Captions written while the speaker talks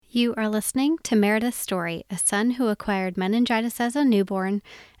You are listening to Meredith's story, a son who acquired meningitis as a newborn,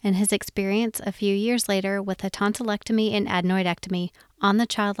 and his experience a few years later with a tonsillectomy and adenoidectomy on the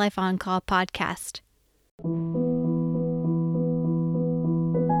Child Life On Call podcast.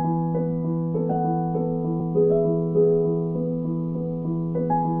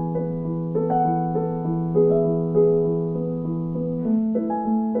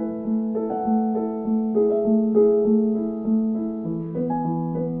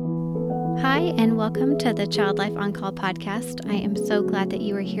 Hi, and welcome to the Child Life On Call podcast. I am so glad that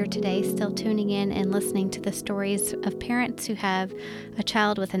you are here today, still tuning in and listening to the stories of parents who have a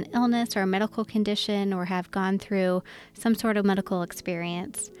child with an illness or a medical condition or have gone through some sort of medical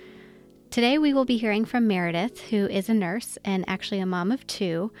experience. Today we will be hearing from Meredith, who is a nurse and actually a mom of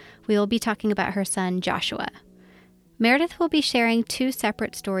two. We will be talking about her son, Joshua. Meredith will be sharing two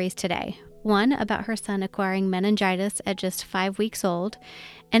separate stories today. One about her son acquiring meningitis at just 5 weeks old,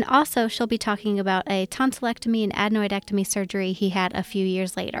 and also she'll be talking about a tonsillectomy and adenoidectomy surgery he had a few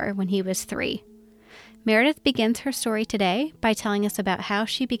years later when he was 3. Meredith begins her story today by telling us about how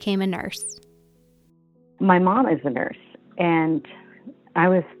she became a nurse. My mom is a nurse, and I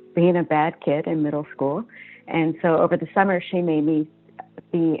was being a bad kid in middle school, and so over the summer she made me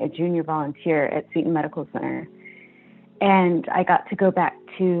be a junior volunteer at Seton Medical Center. And I got to go back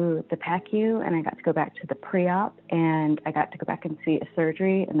to the PACU, and I got to go back to the pre-op, and I got to go back and see a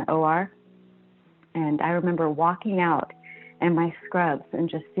surgery in the OR. And I remember walking out in my scrubs and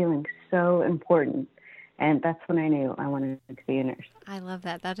just feeling so important. And that's when I knew I wanted to be a nurse. I love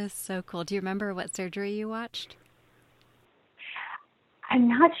that. That is so cool. Do you remember what surgery you watched? I'm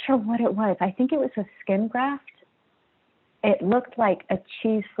not sure what it was. I think it was a skin graft. It looked like a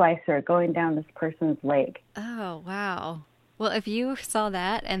cheese slicer going down this person's leg. Oh, wow. Well, if you saw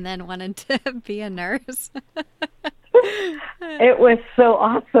that and then wanted to be a nurse. It was so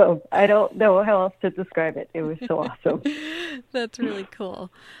awesome. I don't know how else to describe it. It was so awesome. That's really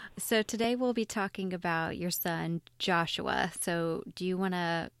cool. So today we'll be talking about your son, Joshua. So do you want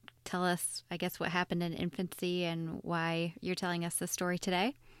to tell us, I guess, what happened in infancy and why you're telling us this story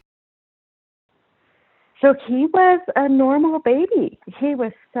today? So he was a normal baby. He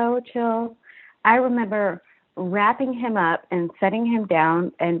was so chill. I remember wrapping him up and setting him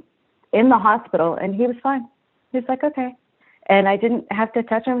down and in the hospital, and he was fine. He was like, okay. And I didn't have to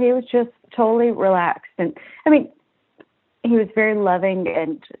touch him. He was just totally relaxed. And I mean, he was very loving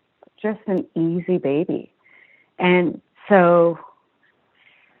and just an easy baby. And so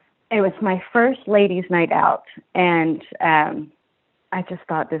it was my first ladies' night out, and I just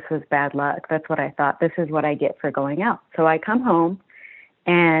thought this was bad luck. That's what I thought. This is what I get for going out. So I come home,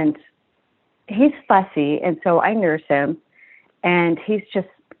 and he's fussy, and so I nurse him, and he's just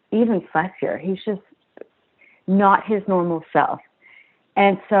even fussier. He's just not his normal self.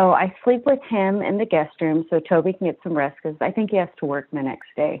 And so I sleep with him in the guest room so Toby can get some rest because I think he has to work the next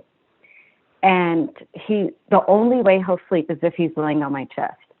day. And the only way he'll sleep is if he's laying on my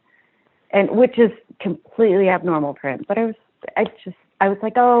chest, and which is completely abnormal for him. But I was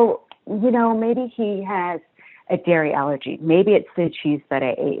like, oh, maybe he has a dairy allergy. Maybe it's the cheese that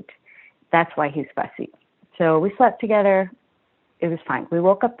I ate. That's why he's fussy. So we slept together. It was fine. We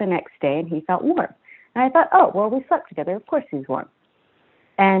woke up the next day and he felt warm. And I thought, oh, well, we slept together. Of course he's warm.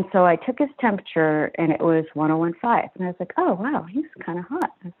 And so I took his temperature and it was 101.5. And I was like, oh, wow, he's kind of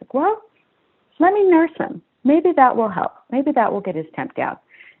hot. I was like, well, let me nurse him. Maybe that will help. Maybe that will get his temp down.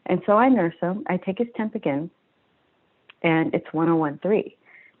 And so I nurse him. I take his temp again. And it's 101.3.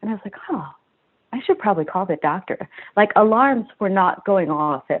 And I was like, oh, I should probably call the doctor. Like, alarms were not going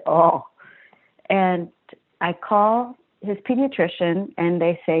off at all. And I call his pediatrician, and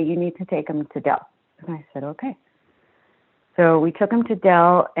they say, you need to take him to Dell. And I said, okay. So we took him to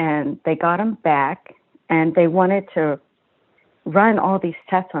Dell, and they got him back, and they wanted to run all these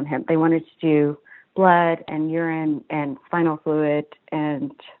tests on him. They wanted to do blood and urine and spinal fluid,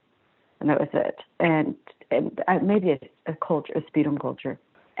 and that was it. And maybe a sputum culture.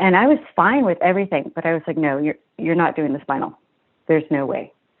 And I was fine with everything, but I was like, no, you're not doing the spinal. There's no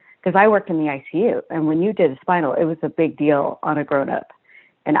way. Because I worked in the ICU, and when you did a spinal, it was a big deal on a grown-up.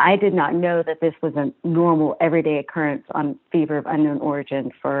 And I did not know that this was a normal, everyday occurrence on fever of unknown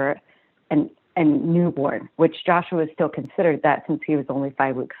origin for a newborn, which Joshua was still considered that since he was only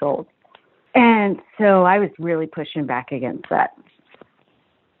 5 weeks old. And so I was really pushing back against that.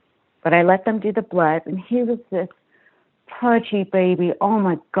 But I let them do the blood, and he was this pudgy baby. Oh,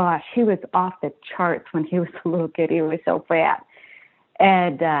 my gosh. He was off the charts when he was a little kid. He was so fat.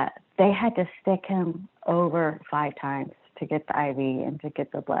 And they had to stick him over 5 times to get the IV and to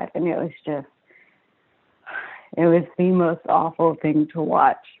get the blood. And it was the most awful thing to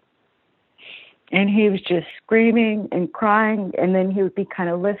watch. And he was just screaming and crying, and then he would be kind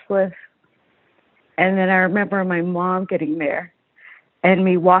of listless. And then I remember my mom getting there and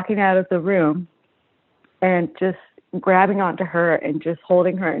me walking out of the room and just grabbing onto her and just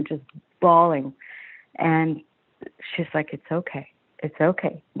holding her and just bawling. And she's like, it's okay. It's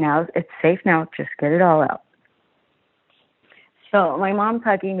okay. Now it's safe now. Just get it all out. So my mom's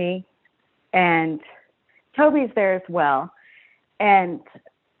hugging me, and Toby's there as well. And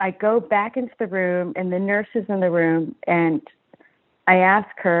I go back into the room, and the nurse is in the room, and I ask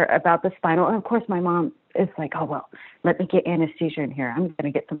her about the spinal. And of course, my mom is like, oh, well, let me get anesthesia in here. I'm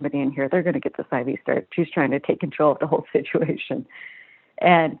going to get somebody in here. They're going to get this IV started. She's trying to take control of the whole situation.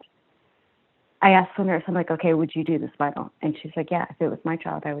 And I asked the nurse, I'm like, okay, would you do the spinal? And she's like, yeah, if it was my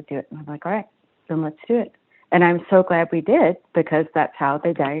child, I would do it. And I'm like, all right, then let's do it. And I'm so glad we did, because that's how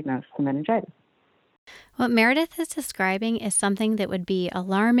they diagnosed the meningitis. What Meredith is describing is something that would be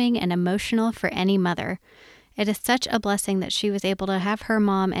alarming and emotional for any mother. It is such a blessing that she was able to have her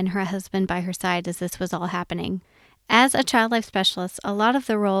mom and her husband by her side as this was all happening. As a child life specialist, a lot of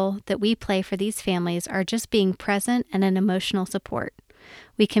the role that we play for these families are just being present and an emotional support.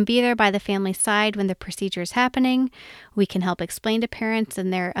 We can be there by the family's side when the procedure is happening. We can help explain to parents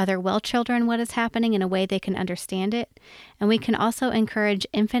and their other well children what is happening in a way they can understand it. And we can also encourage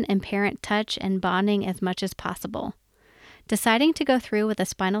infant and parent touch and bonding as much as possible. Deciding to go through with a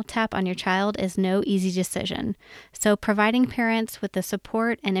spinal tap on your child is no easy decision. So providing parents with the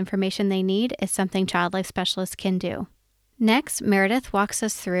support and information they need is something child life specialists can do. Next, Meredith walks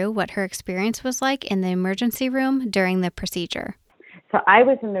us through what her experience was like in the emergency room during the procedure. So I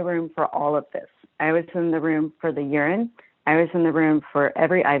was in the room for all of this. I was in the room for the urine. I was in the room for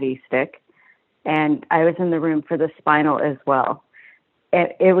every IV stick. And I was in the room for the spinal as well.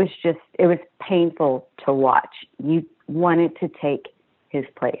 It was painful to watch. You wanted to take his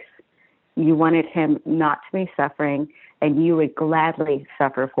place. You wanted him not to be suffering, and you would gladly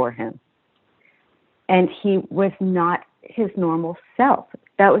suffer for him. And he was not his normal self.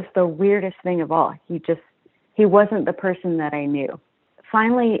 That was the weirdest thing of all. He wasn't the person that I knew.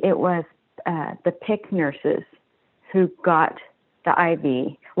 Finally, it was the PIC nurses who got the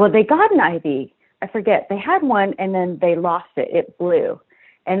IV. Well, they got an IV. I forget. They had one, and then they lost it. It blew.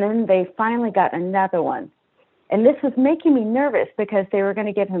 And then they finally got another one. And this was making me nervous because they were going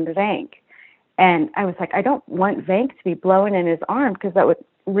to give him the Vanc. And I was like, I don't want Vanc to be blowing in his arm, because that would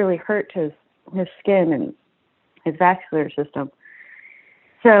really hurt his skin and his vascular system.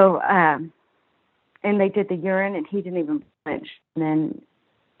 So, and they did the urine, and he didn't even flinch. And then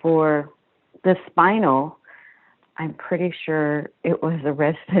for the spinal, I'm pretty sure it was a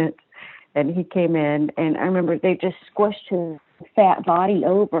resident, and he came in, and I remember they just squished his fat body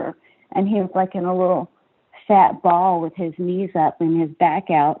over, and he was like in a little fat ball with his knees up and his back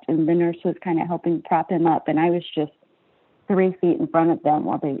out, and the nurse was kind of helping prop him up, and I was just 3 feet in front of them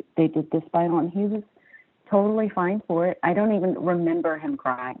while they did the spinal, and he was totally fine for it. I don't even remember him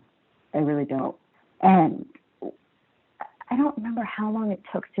crying. I really don't. And I don't remember how long it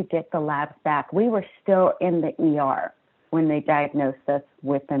took to get the labs back. We were still in the ER when they diagnosed us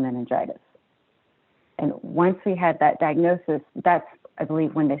with the meningitis. And once we had that diagnosis, that's, I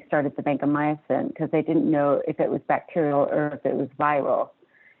believe, when they started the vancomycin, because they didn't know if it was bacterial or if it was viral.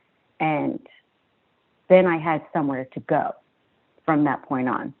 And then I had somewhere to go from that point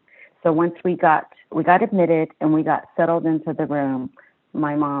on. So once we got admitted and we got settled into the room,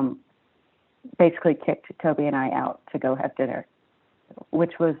 my mom basically kicked Toby and I out to go have dinner,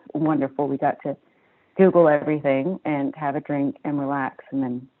 which was wonderful. We got to Google everything and have a drink and relax and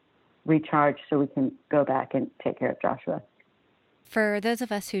then recharge so we can go back and take care of Joshua. For those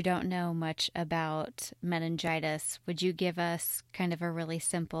of us who don't know much about meningitis, would you give us kind of a really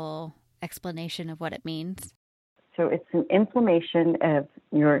simple explanation of what it means? So it's an inflammation of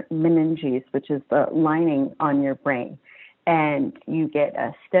your meninges, which is the lining on your brain. And you get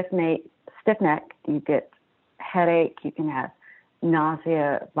a stiff neck, you get headache, you can have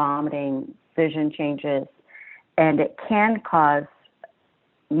nausea, vomiting, vision changes, and it can cause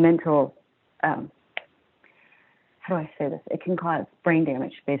mental, how do I say this? It can cause brain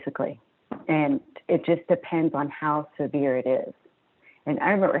damage, basically. And it just depends on how severe it is. And I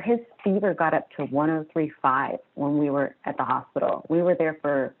remember his fever got up to 103.5 when we were at the hospital. We were there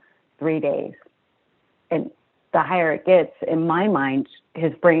for 3 days. And the higher it gets, in my mind,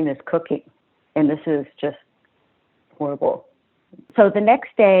 his brain is cooking. And this is just horrible. So the next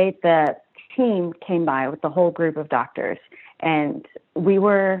day, the team came by with the whole group of doctors. And we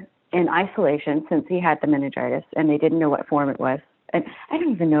were in isolation since he had the meningitis, and they didn't know what form it was. And I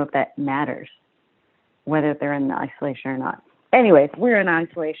don't even know if that matters, whether they're in the isolation or not. anyways, we're in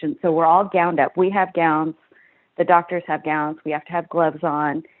isolation, so we're all gowned up. We have gowns. The doctors have gowns. We have to have gloves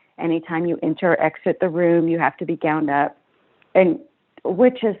on. Anytime you enter or exit the room, you have to be gowned up, and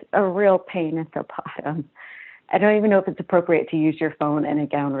which is a real pain at the bottom. I don't even know if it's appropriate to use your phone in a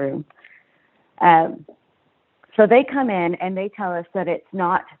gown room. So they come in and they tell us that it's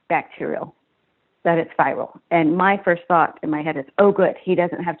not bacterial, that it's viral. And my first thought in my head is, oh, good, he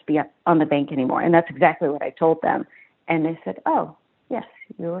doesn't have to be on the bank anymore. And that's exactly what I told them. And they said, oh, yes,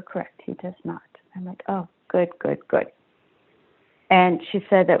 you were correct. He does not. I'm like, oh, good, good, good. And she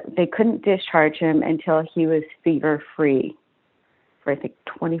said that they couldn't discharge him until he was fever-free for, I think,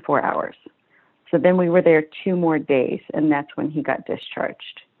 24 hours. So then we were there 2 more days, and that's when he got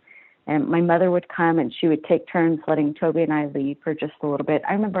discharged. And my mother would come, and she would take turns letting Toby and I leave for just a little bit.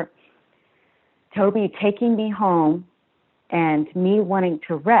 I remember Toby taking me home and me wanting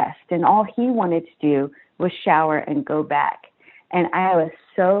to rest, and all he wanted to do was shower and go back. And I was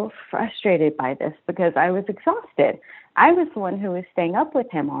so frustrated by this because I was exhausted. I was the one who was staying up with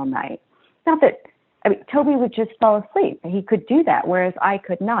him all night. Not that, I mean, Toby would just fall asleep. He could do that, whereas I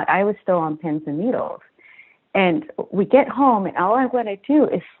could not. I was still on pins and needles. And we get home, and all I want to do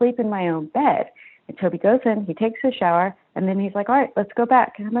is sleep in my own bed. And Toby goes in, he takes a shower, and then he's like, all right, let's go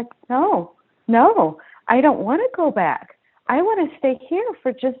back. And I'm like, no, I don't want to go back. I want to stay here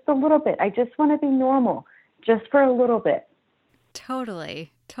for just a little bit. I just want to be normal, just for a little bit.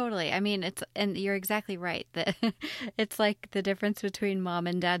 Totally. I mean, and you're exactly right. It's like the difference between mom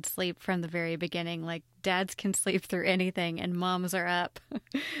and dad sleep from the very beginning. Like, dads can sleep through anything, and moms are up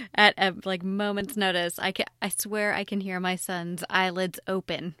at a like moment's notice. I swear I can hear my son's eyelids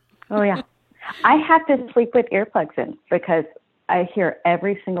open. Oh yeah, I have to sleep with earplugs in because I hear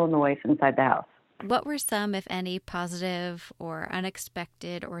every single noise inside the house. What were some, if any, positive or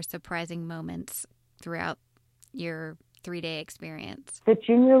unexpected or surprising moments throughout your 3-day experience? The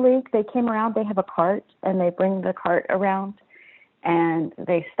junior league, they came around, they have a cart, and they bring the cart around, and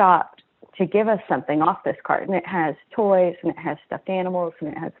they stopped to give us something off this cart. And it has toys, and it has stuffed animals, and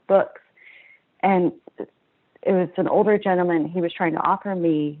it has books. And it was an older gentleman. He was trying to offer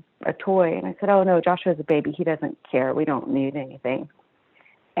me a toy. And I said, oh, no, Joshua's a baby. He doesn't care. We don't need anything.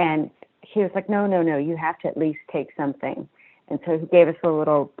 And he was like, no, you have to at least take something. And so he gave us a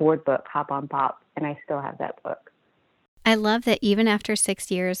little board book, Hop on Pop, and I still have that book. I love that even after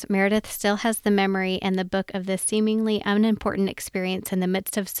 6 years, Meredith still has the memory and the book of this seemingly unimportant experience in the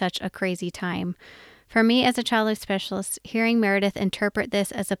midst of such a crazy time. For me as a child life specialist, hearing Meredith interpret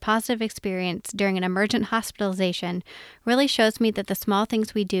this as a positive experience during an emergent hospitalization really shows me that the small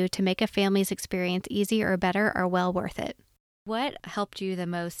things we do to make a family's experience easier or better are well worth it. What helped you the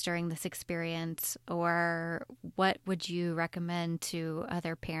most during this experience, or what would you recommend to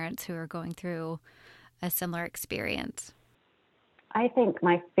other parents who are going through a similar experience? I think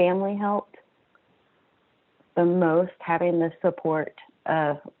my family helped the most, having the support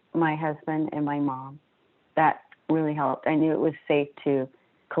of my husband and my mom. That really helped. I knew it was safe to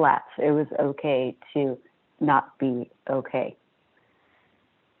collapse. It was okay to not be okay.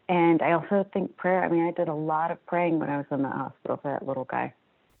 And I also think prayer. I mean, I did a lot of praying when I was in the hospital for that little guy.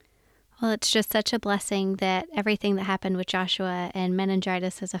 Well, it's just such a blessing that everything that happened with Joshua and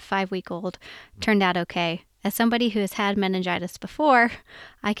meningitis as a 5-week-old turned out okay. As somebody who has had meningitis before,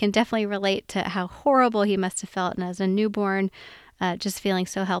 I can definitely relate to how horrible he must have felt. And as a newborn, just feeling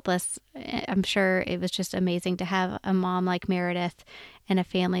so helpless, I'm sure it was just amazing to have a mom like Meredith and a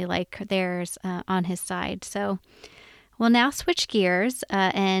family like theirs on his side. So we'll now switch gears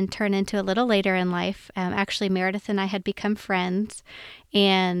and turn into a little later in life. Actually, Meredith and I had become friends,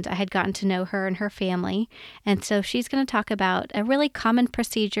 and I had gotten to know her and her family. And so she's going to talk about a really common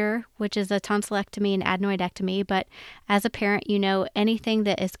procedure, which is a tonsillectomy and adenoidectomy. But as a parent, you know, anything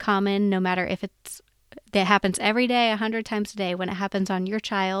that is common, no matter if that happens every day, 100 times a day, when it happens on your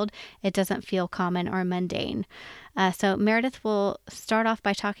child, it doesn't feel common or mundane. So Meredith will start off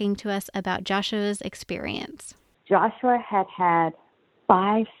by talking to us about Joshua's experience. Joshua had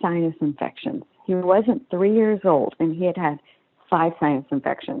 5 sinus infections. He wasn't 3 years old, and he had 5 sinus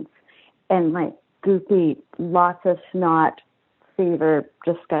infections. And like goopy, lots of snot, fever,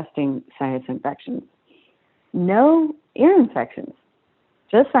 disgusting sinus infections. No ear infections,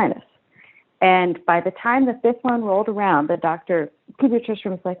 just sinus. And by the time the 5th one rolled around, the pediatrician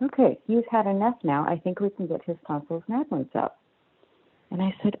was like, okay, he's had enough now. I think we can get his tonsils and adenoids out. And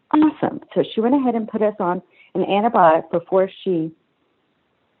I said, awesome. So she went ahead and put us on an antibiotic before she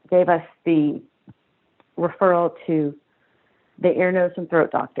gave us the referral to the ear, nose, and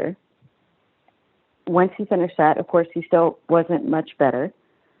throat doctor. Once he finished that, of course, he still wasn't much better.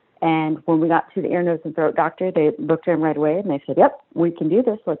 And when we got to the ear, nose, and throat doctor, they looked at him right away, and they said, yep, we can do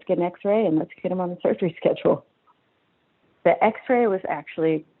this. Let's get an x-ray, and let's get him on the surgery schedule. The x-ray was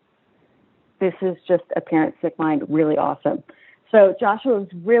actually, this is just a parent's sick mind, really awesome. So Joshua was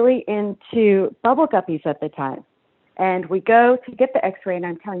really into bubble guppies at the time. And we go to get the x-ray, and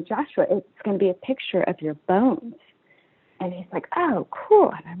I'm telling Joshua, it's going to be a picture of your bones. And he's like, oh,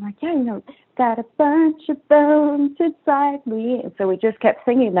 cool. And I'm like, yeah, got a bunch of bones inside me. And so we just kept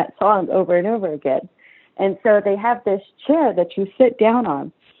singing that song over and over again. And so they have this chair that you sit down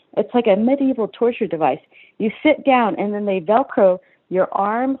on. It's like a medieval torture device. You sit down, and then they Velcro your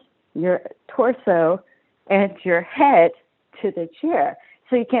arms, your torso, and your head to the chair.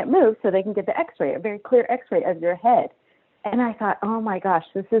 So you can't move, so they can get the x-ray, a very clear x-ray of your head. And I thought, oh, my gosh,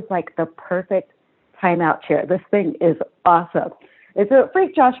 this is like the perfect timeout chair. This thing is awesome. It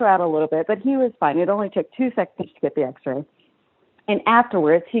freaked Joshua out a little bit, but he was fine. It only took 2 seconds to get the x-ray. And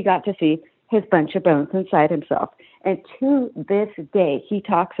afterwards, he got to see his bunch of bones inside himself. And to this day, he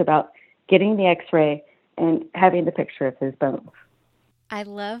talks about getting the x-ray and having the picture of his bones. I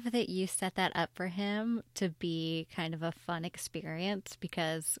love that you set that up for him to be kind of a fun experience,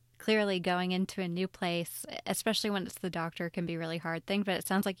 because clearly going into a new place, especially when it's the doctor, can be a really hard thing. But it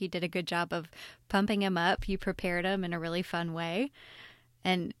sounds like you did a good job of pumping him up. You prepared him in a really fun way,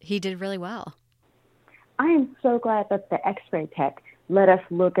 and he did really well. I am so glad that the x-ray tech let us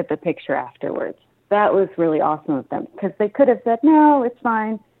look at the picture afterwards. That was really awesome of them, because they could have said, no, it's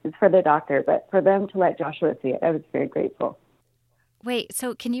fine, it's for the doctor. But for them to let Joshua see it, I was very grateful. Wait,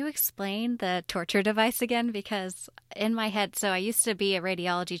 so can you explain the torture device again? Because in my head, so I used to be a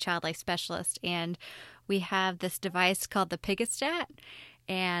radiology child life specialist, and we have this device called the Pigastat,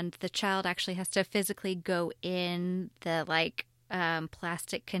 and the child actually has to physically go in the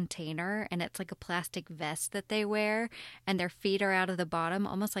plastic container, and it's like a plastic vest that they wear, and their feet are out of the bottom,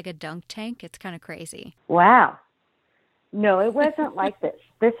 almost like a dunk tank. It's kind of crazy. Wow. No, it wasn't like this.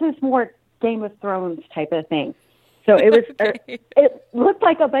 This is more Game of Thrones type of thing. So it was, okay. It looked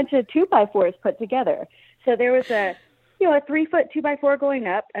like a bunch of 2x4s put together. So there was a 3-foot 2x4 going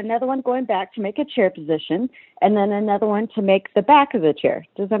up, another one going back to make a chair position, and then another one to make the back of the chair.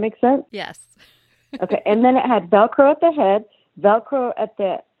 Does that make sense? Yes. Okay. And then it had Velcro at the head, Velcro at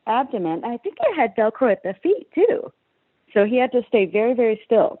the abdomen. I think it had Velcro at the feet too. So he had to stay very, very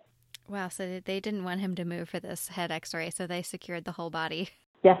still. Wow. So they didn't want him to move for this head x-ray, so they secured the whole body.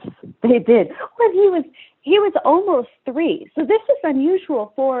 Yes, they did. Well, he was almost 3. So this is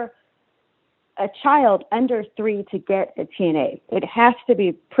unusual for a child under 3 to get a TNA. It has to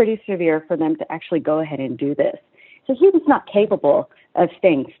be pretty severe for them to actually go ahead and do this. So he was not capable of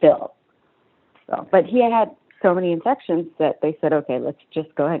staying still. But he had so many infections that they said, okay, let's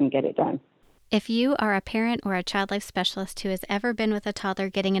just go ahead and get it done. If you are a parent or a child life specialist who has ever been with a toddler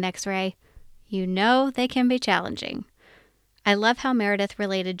getting an x-ray, you know they can be challenging. I love how Meredith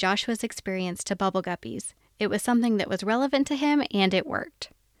related Joshua's experience to bubble guppies. It was something that was relevant to him, and it worked.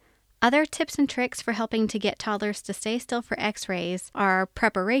 Other tips and tricks for helping to get toddlers to stay still for x-rays are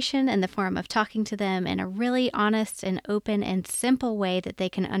preparation in the form of talking to them in a really honest and open and simple way that they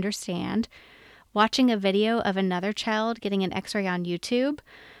can understand, watching a video of another child getting an x-ray on YouTube.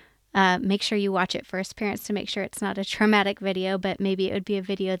 Make sure you watch it first, parents, to make sure it's not a traumatic video, but maybe it would be a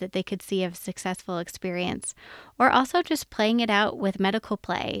video that they could see of a successful experience. Or also just playing it out with medical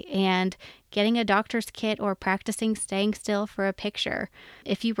play and getting a doctor's kit or practicing staying still for a picture.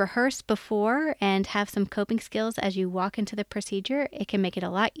 If you rehearse before and have some coping skills as you walk into the procedure, it can make it a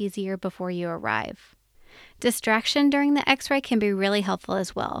lot easier before you arrive. Distraction during the x-ray can be really helpful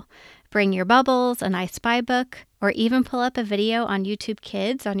as well. Bring your bubbles, a nice spy book, or even pull up a video on YouTube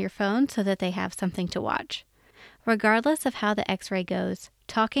Kids on your phone so that they have something to watch. Regardless of how the x-ray goes,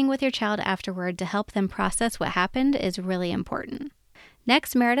 talking with your child afterward to help them process what happened is really important.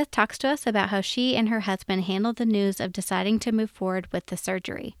 Next, Meredith talks to us about how she and her husband handled the news of deciding to move forward with the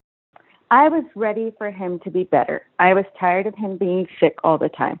surgery. I was ready for him to be better. I was tired of him being sick all the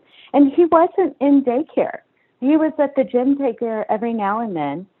time. And he wasn't in daycare. He was at the gym daycare every now and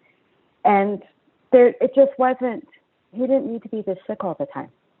then. And it just wasn't, he didn't need to be this sick all the time.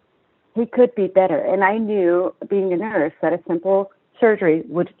 He could be better. And I knew, being a nurse, that a simple surgery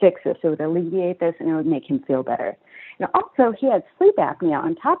would fix this. It would alleviate this, and it would make him feel better. And also, he had sleep apnea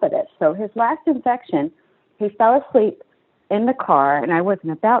on top of this. So his last infection, he fell asleep in the car, and I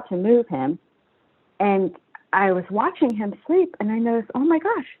wasn't about to move him. And I was watching him sleep, and I noticed, oh my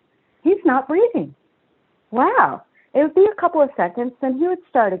gosh, he's not breathing. Wow. It would be a couple of seconds, then he would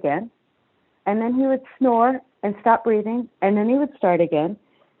start again. And then he would snore and stop breathing, and then he would start again.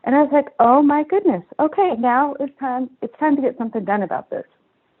 And I was like, oh my goodness, okay, now it's time to get something done about this.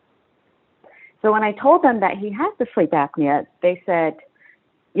 So when I told them that he had the sleep apnea, they said,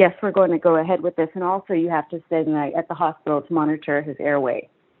 yes, we're going to go ahead with this. And also you have to stay the night at the hospital to monitor his airway,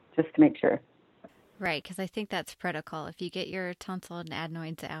 just to make sure. Right, because I think that's critical. If you get your tonsil and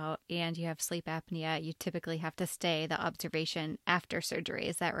adenoids out and you have sleep apnea, you typically have to stay the observation after surgery.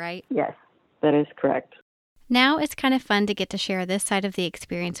 Is that right? Yes, that is correct. Now it's kind of fun to get to share this side of the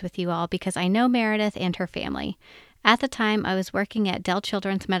experience with you all because I know Meredith and her family. At the time, I was working at Dell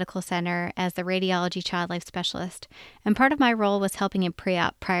Children's Medical Center as the radiology child life specialist, and part of my role was helping in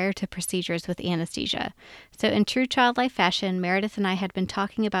pre-op prior to procedures with anesthesia. So in true child life fashion, Meredith and I had been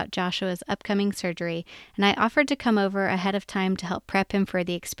talking about Joshua's upcoming surgery, and I offered to come over ahead of time to help prep him for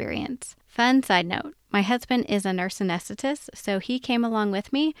the experience. Fun side note, my husband is a nurse anesthetist, so he came along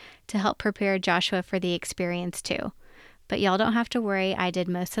with me to help prepare Joshua for the experience too. But y'all don't have to worry, I did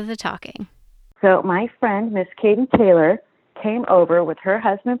most of the talking. So my friend, Miss Katie Taylor, came over with her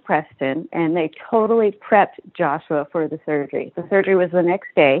husband, Preston, and they totally prepped Joshua for the surgery. The surgery was the next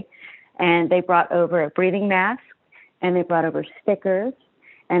day, and they brought over a breathing mask, and they brought over stickers,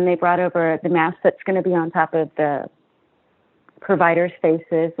 and they brought over the mask that's going to be on top of the providers'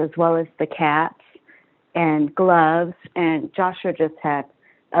 faces, as well as the caps and gloves, and Joshua just had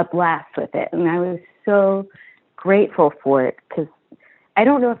a blast with it. And I was so grateful for it because I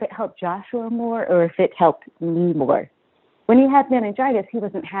don't know if it helped Joshua more or if it helped me more. When he had meningitis, he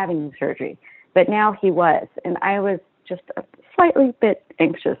wasn't having surgery, but now he was, and I was just a slightly bit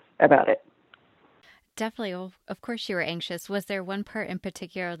anxious about it. Definitely. Well, of course you were anxious. Was there one part in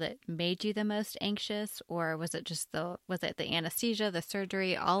particular that made you the most anxious, or was it just the anesthesia, the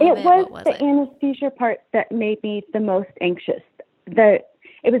surgery, all of it? What was the it? anesthesia part that made me the most anxious. It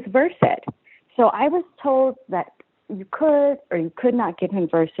was Versed. So I was told that you could or you could not give him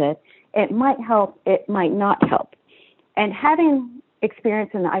Versed. It might help, it might not help. And having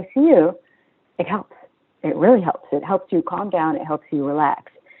experience in the ICU, it helps. It really helps. It helps you calm down. It helps you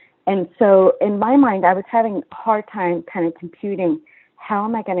relax. And so in my mind, I was having a hard time kind of computing, how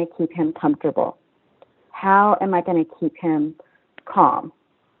am I going to keep him comfortable? How am I going to keep him calm?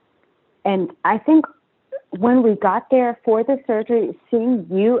 And I think when we got there for the surgery, seeing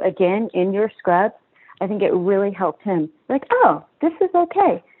you again in your scrubs, I think it really helped him. Like, oh, this is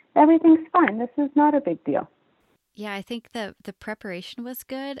okay. Everything's fine. This is not a big deal. Yeah, I think the preparation was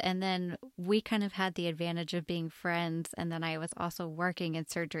good, and then we kind of had the advantage of being friends, and then I was also working in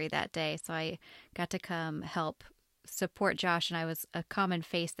surgery that day, so I got to come help support Josh, and I was a common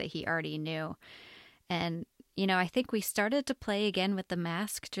face that he already knew. And, I think we started to play again with the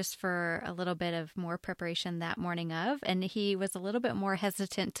mask just for a little bit of more preparation that morning of, and he was a little bit more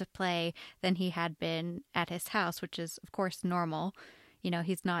hesitant to play than he had been at his house, which is, of course, normal.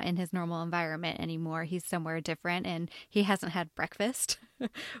 He's not in his normal environment anymore. He's somewhere different, and he hasn't had breakfast,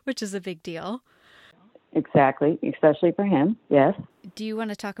 which is a big deal. Exactly, especially for him, yes. Do you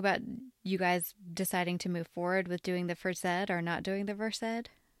want to talk about you guys deciding to move forward with doing the Versed or not doing the Versed?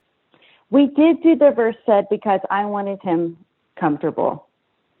 We did do the Versed because I wanted him comfortable.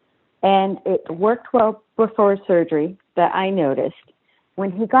 And it worked well before surgery, that I noticed.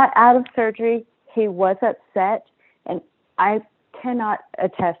 When he got out of surgery, he was upset, and I cannot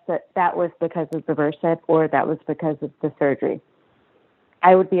attest that that was because of the Versed or that was because of the surgery.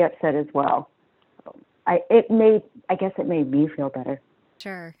 I would be upset as well. I guess it made me feel better.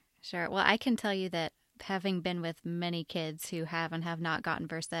 Sure. Well, I can tell you that having been with many kids who have and have not gotten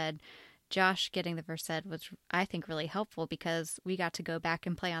Versed, Josh getting the Versed was, I think, really helpful because we got to go back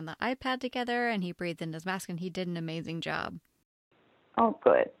and play on the iPad together, and he breathed in his mask, and he did an amazing job. Oh,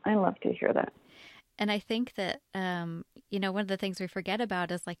 good. I love to hear that. And I think that, one of the things we forget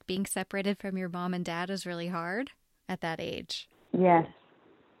about is like being separated from your mom and dad is really hard at that age. Yes.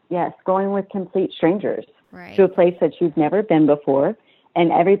 Going with complete strangers right. to a place that you've never been before,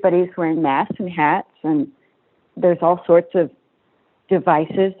 and everybody's wearing masks and hats, and there's all sorts of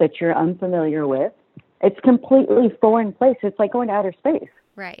devices that you're unfamiliar with. It's completely foreign place. It's like going to outer space.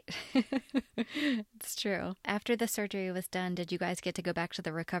 Right. It's true. After the surgery was done, did you guys get to go back to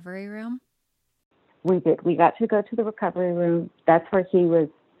the recovery room? We did. We got to go to the recovery room. That's where he was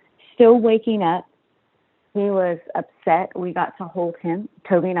still waking up. He was upset. We got to hold him.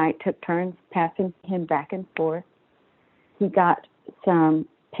 Toby and I took turns passing him back and forth. He got some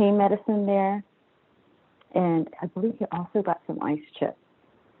pain medicine there, and I believe he also got some ice chips.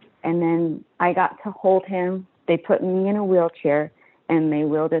 And then I got to hold him. They put me in a wheelchair, and they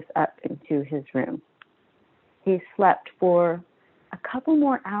wheeled us up into his room. He slept for a couple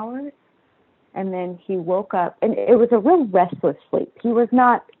more hours, and then he woke up, and it was a real restless sleep. He was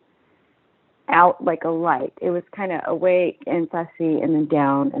not out like a light. It was kind of awake and fussy and then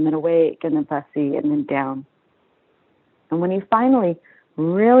down, and then awake and then fussy and then down. And when he finally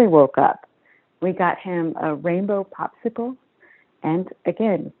really woke up, we got him a rainbow popsicle. And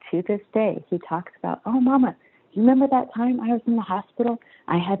again, to this day, he talks about, oh, Mama, you remember that time I was in the hospital?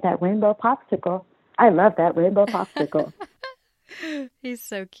 I had that rainbow popsicle. I love that rainbow popsicle. He's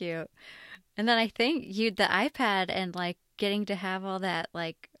so cute. And then I think the iPad and like getting to have all that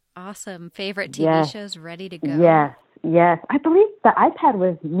like awesome favorite TV shows ready to go. Yes. I believe the iPad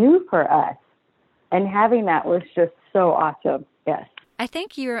was new for us, and having that was just so awesome. Yes. I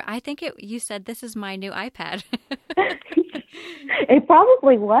think you said this is my new iPad. It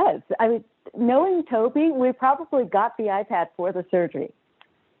probably was. I mean, knowing Toby, we probably got the iPad for the surgery,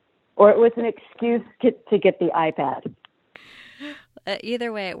 or it was an excuse to get the iPad.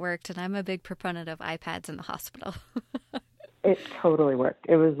 Either way, it worked, and I'm a big proponent of iPads in the hospital. It totally worked.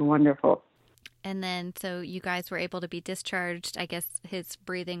 It was wonderful. And then, so you guys were able to be discharged. I guess his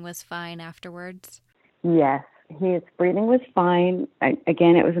breathing was fine afterwards. Yes, his breathing was fine.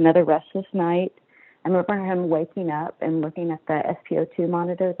 Again, it was another restless night. I remember him waking up and looking at the SpO2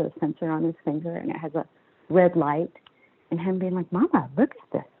 monitor, the sensor on his finger, and it has a red light, and him being like, Mama, look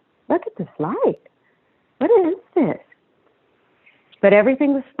at this. Look at this light. What is this? But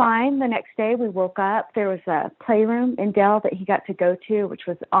everything was fine. The next day we woke up. There was a playroom in Dell that he got to go to, which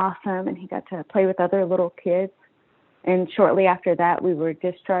was awesome, and he got to play with other little kids. And shortly after that, we were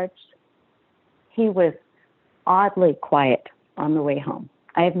discharged. He was oddly quiet on the way home.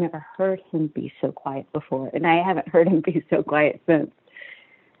 I have never heard him be so quiet before, and I haven't heard him be so quiet since.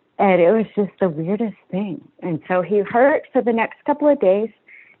 And it was just the weirdest thing. And so he hurt for the next couple of days.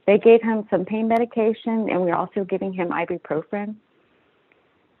 They gave him some pain medication, and we were also giving him ibuprofen.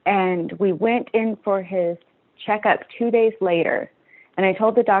 And we went in for his checkup 2 days later. And I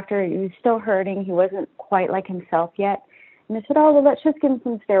told the doctor he was still hurting. He wasn't quite like himself yet. And I said, oh, well, let's just give him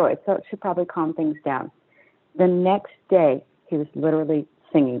some steroids. So it should probably calm things down. The next day, he was literally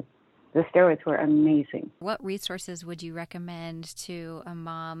singing. The steroids were amazing. What resources would you recommend to a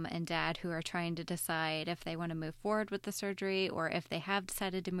mom and dad who are trying to decide if they want to move forward with the surgery, or if they have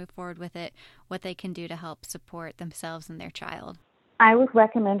decided to move forward with it, what they can do to help support themselves and their child? I would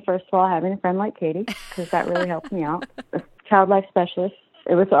recommend, first of all, having a friend like Katie, because that really helped me out. A child life specialist.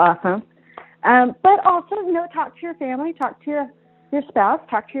 It was awesome. But also, talk to your family, talk to your spouse,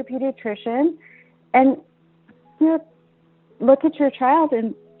 talk to your pediatrician, and look at your child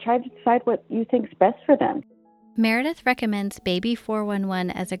and try to decide what you think is best for them. Meredith recommends Baby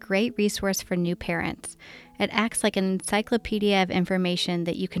 411 as a great resource for new parents. It acts like an encyclopedia of information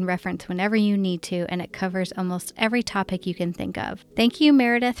that you can reference whenever you need to, and it covers almost every topic you can think of. Thank you,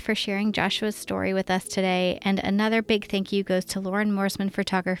 Meredith, for sharing Joshua's story with us today, and another big thank you goes to Lauren Morsman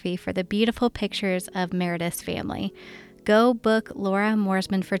Photography for the beautiful pictures of Meredith's family. Go book Laura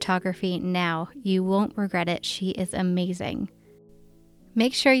Morsman Photography now. You won't regret it. She is amazing.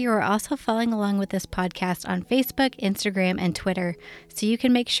 Make sure you are also following along with this podcast on Facebook, Instagram, and Twitter, so you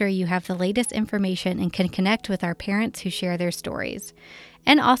can make sure you have the latest information and can connect with our parents who share their stories.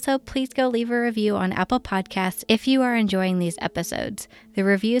 And also, please go leave a review on Apple Podcasts if you are enjoying these episodes. The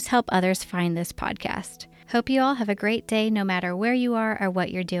reviews help others find this podcast. Hope you all have a great day no matter where you are or what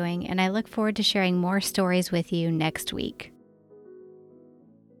you're doing, and I look forward to sharing more stories with you next week.